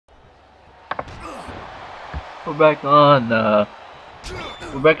We're back on SmackDown.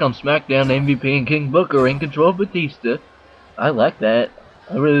 MVP and King Booker in control of Batista. I like that.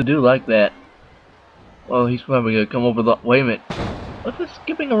 I really do like that. Well, he's probably gonna come over the. Wait a minute. What's this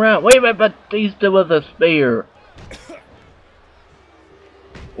skipping around? Wait a minute, Batista with a spear.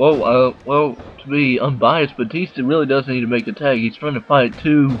 Well, to be unbiased, Batista really does need to make a tag. He's trying to fight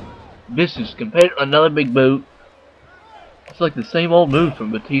two vicious competitors. Another big boot. It's like the same old move from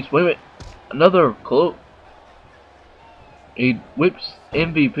Batista. Wait a minute. Another close. He whips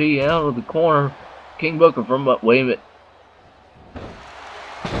MVP out of the corner. King Booker from up. Wait a minute.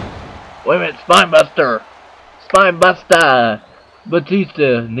 Wait a minute. Spinebuster. Spinebuster.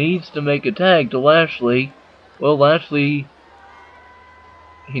 Batista needs to make a tag to Lashley. Well, Lashley,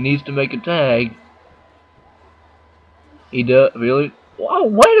 he needs to make a tag. He does. Really? Whoa,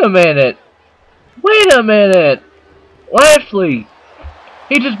 wait a minute. Wait a minute. Lashley.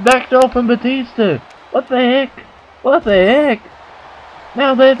 He just backed off from Batista. What the heck? What the heck?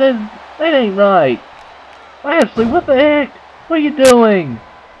 Now that ain't right. Lashley, what the heck? What are you doing?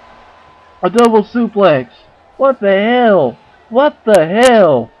 A double suplex. What the hell? What the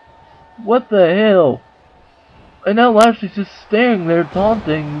hell? What the hell? And now Lashley's just staring there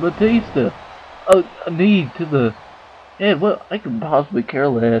taunting Batista. A knee to the head. Well, I can possibly care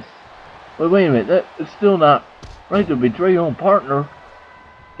less. But wait a minute, that is still not right to betray your own partner.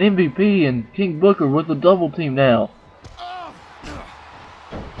 MVP and King Booker with a double team now.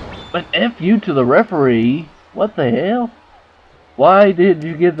 An F you to the referee. What the hell? Why did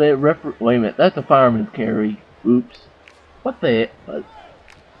you give that referee? Wait a minute, that's a fireman's carry. Oops. What the heck?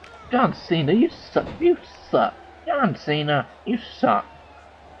 John Cena, you suck. You suck. John Cena, you suck.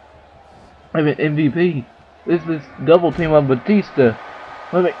 I mean, MVP. This is double team on Batista.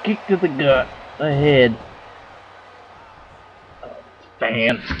 Wait a minute, kick to the gut. The head.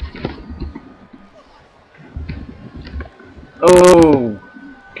 Fan. Oh,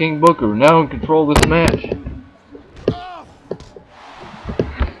 King Booker now in control of this match.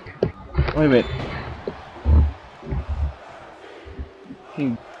 Wait a minute.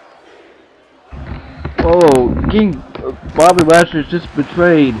 Bobby Lashley's just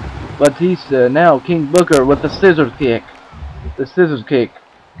betrayed Batista. Now King Booker with the scissors kick. The scissors kick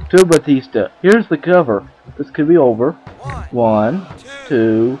to Batista. Here's the cover. This could be over. 1,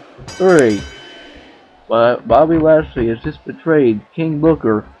 2, 3. But Bobby Lashley has just betrayed King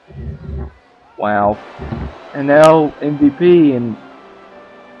Booker. Wow. And now MVP and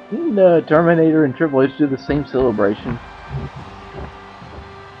Terminator and Triple H do the same celebration.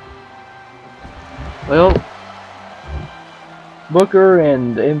 Well, Booker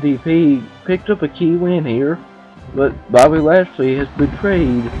and MVP picked up a key win here, but Bobby Lashley has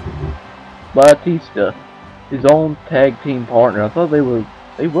betrayed Batista, his own tag team partner. I thought they were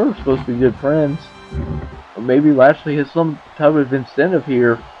supposed to be good friends. Or maybe Lashley has some type of incentive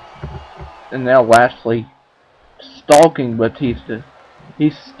here. And now Lashley stalking Batista.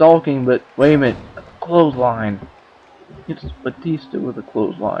 He's stalking, but wait a minute, clothesline. It's Batista with a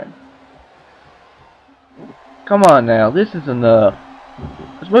clothesline. Come on now, this is enough.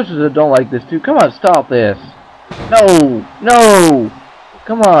 As much as I don't like this too, come on, stop this. No, no,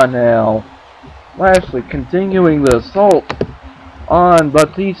 come on now. Lashley continuing the assault on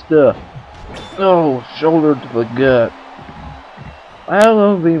Batista. Oh, shoulder to the gut. I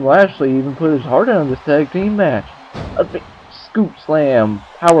don't think Lashley even put his heart out in this tag team match. A big scoop slam,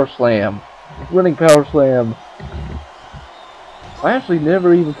 power slam, running power slam. Lashley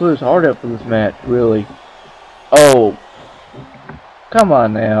never even put his heart out for this match, really. Oh, come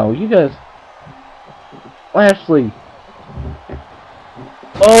on now, you guys. Lashley.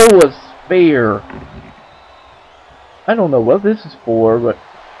 Oh, a spear. I don't know what this is for, but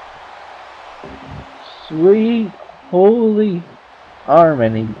sweet holy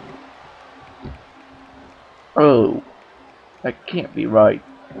harmony. Oh, that can't be right.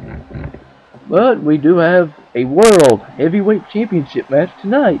 But we do have a World Heavyweight Championship match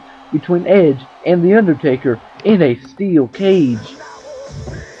tonight between Edge and The Undertaker in a steel cage.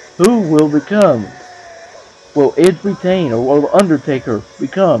 Who will become? Will Edge retain, or will The Undertaker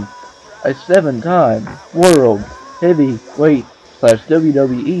become a 7-time World Heavyweight /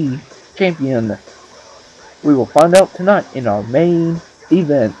 WWE Champion? We will find out tonight in our main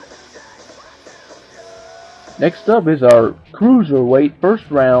event. Next up is our Cruiserweight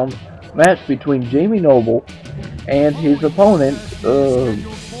first round match between Jamie Noble and his opponent,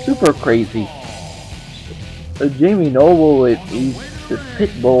 Super Crazy. Jamie Noble, he's this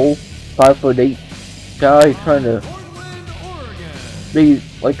pit bull, 5'8" guy trying to be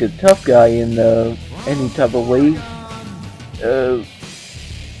like a tough guy in any type of league.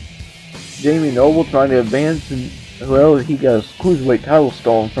 Jamie Noble trying to advance, and well, he got a Cruiserweight title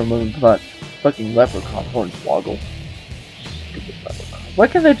stolen from him by fucking Leprechaun Hornswoggle. Stupid Leprechaun. Why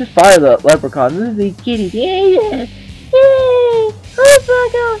can't they just fire the Leprechaun? This is the kitty. Yeah! Yay!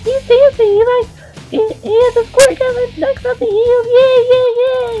 Hornswoggle! He's dancing! He has a squirt gun that knocks out the heels! Yay! Yay!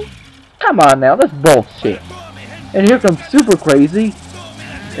 Yay! Come on now, that's bullshit. And here comes Super Crazy.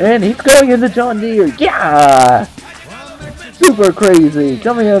 And he's going into John Deere. Yeah! Super Crazy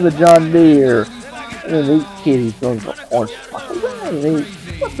coming out of the John Deere. And these kitties going for orange.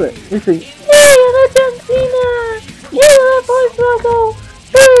 What's it? You see? Yeah, that's John Cena! Yeah, that voice struggle!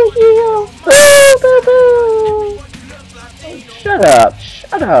 Boo, heel! Boo, boo, boo! Shut up!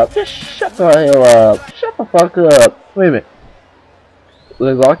 Shut up! Just shut the hell up! Shut the fuck up! Wait a minute. Are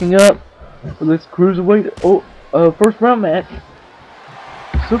they locking up for this Cruiserweight first round match?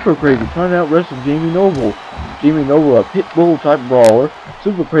 Super Crazy trying to out-wrestle Jamie Noble. Jamie Noble, a pit bull type brawler.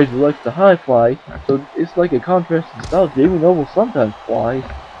 Super Crazy likes to high fly, so it's like a contrast in style. Jamie Noble sometimes flies.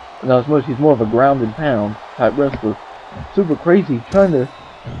 Not as much, he's more of a ground and pound type wrestler. Super Crazy trying to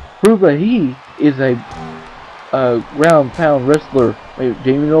prove that he is a ground pound wrestler.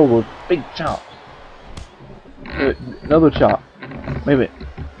 Jamie Noble with big chops. Another chop. Wait a minute.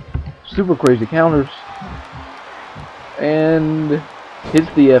 Super Crazy counters. And hits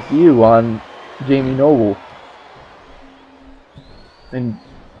the FU on Jamie Noble. And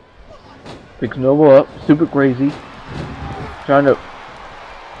picks Noble up. Super Crazy. Trying to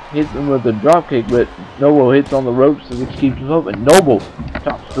hit him with a dropkick, but Noble hits on the ropes, which keeps him up. And Noble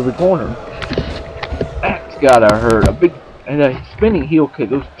chops to the corner. That's gotta hurt. A big and a spinning heel kick.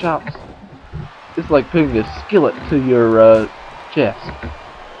 Those chops. It's like putting a skillet to your chest.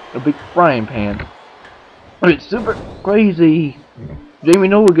 A big frying pan. It's Super Crazy. Jamie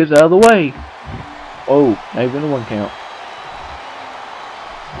Noble gets out of the way. Oh, not even a 1 count.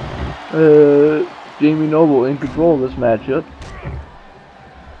 Jamie Noble in control of this matchup.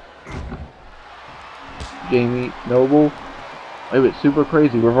 Jamie Noble. Wait, Super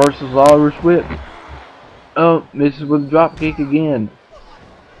Crazy reverses Irish whip. Oh, misses with a drop kick again.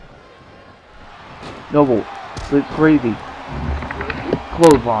 Noble, it's Crazy.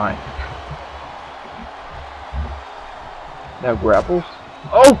 Clothesline. Now grapples.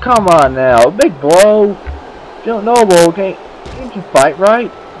 Oh, come on now. A big blow. Joe Noble, can't you fight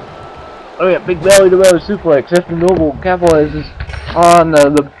right? Oh yeah, big belly to belly suplex after Noble capitalizes on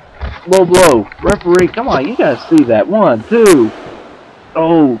the low blow. Referee, come on, you gotta see that. 1, 2.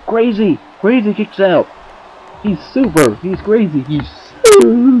 Oh, Crazy. Crazy kicks out. He's super. He's crazy. He's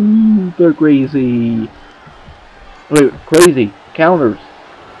super crazy. Wait, Crazy counters.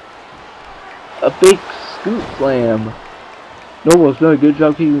 A big scoop slam. Noble's done a good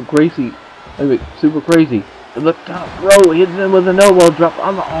job keeping Crazy. Wait, Super Crazy. And the top row hits him with an elbow drop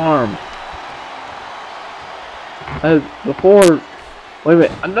on the arm. Before, wait a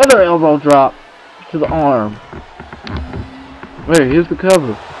minute, another elbow drop to the arm. Wait, here's the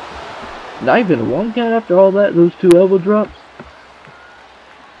cover. Not even a 1 count after all that, those 2 elbow drops.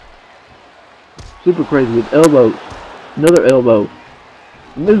 Super Crazy with elbows. Another elbow.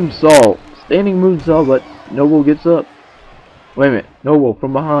 Moonsault. Standing moonsault, but Noble gets up. Wait a minute, Noble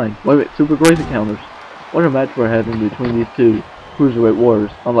from behind. Wait a minute, Super Crazy counters. What a match we're having between these 2 Cruiserweight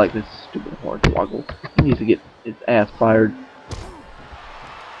Warriors. Unlike this stupid Hornswoggle. He needs to get his ass fired.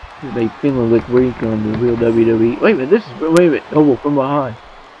 They feeling like weak on the real WWE. Wait a minute, wait a minute, Noble from behind.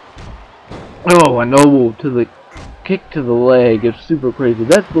 Oh, a Noble to the kick to the leg of Super Crazy.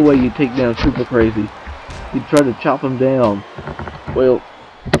 That's the way you take down Super Crazy. You try to chop him down. Well,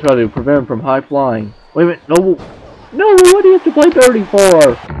 try to prevent him from high flying. Wait a minute, Noble, what do you have to play dirty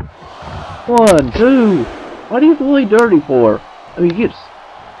for? 1, 2. Why do you have to play dirty for? I mean, you get...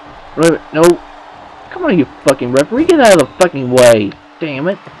 Wait a minute, no. Come on, you fucking referee, get out of the fucking way. Damn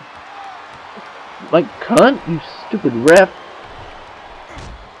it. Like, cunt, you stupid ref.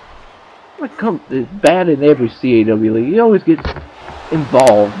 Like, come, it's bad in every CAW league. He always gets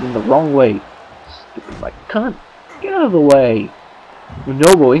involved in the wrong way. Stupid, like, cunt, get out of the way.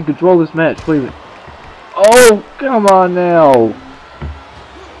 Noble in control of this match. Wait a minute. Oh, come on now.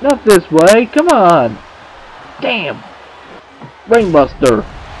 Not this way. Come on. Damn. Brainbuster.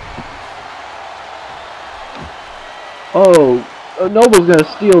 Oh, Noble's gonna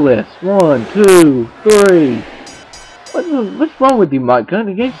steal this. 1, 2, 3. What's wrong with you, Mike?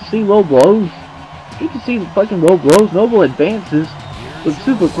 Can't you see low blows? You can see the fucking low blows. Noble advances, but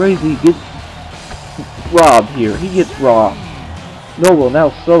Super Crazy gets robbed here. He gets robbed. Noble now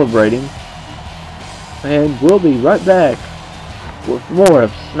celebrating. And we'll be right back with more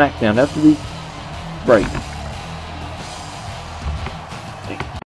of Snackdown after the break.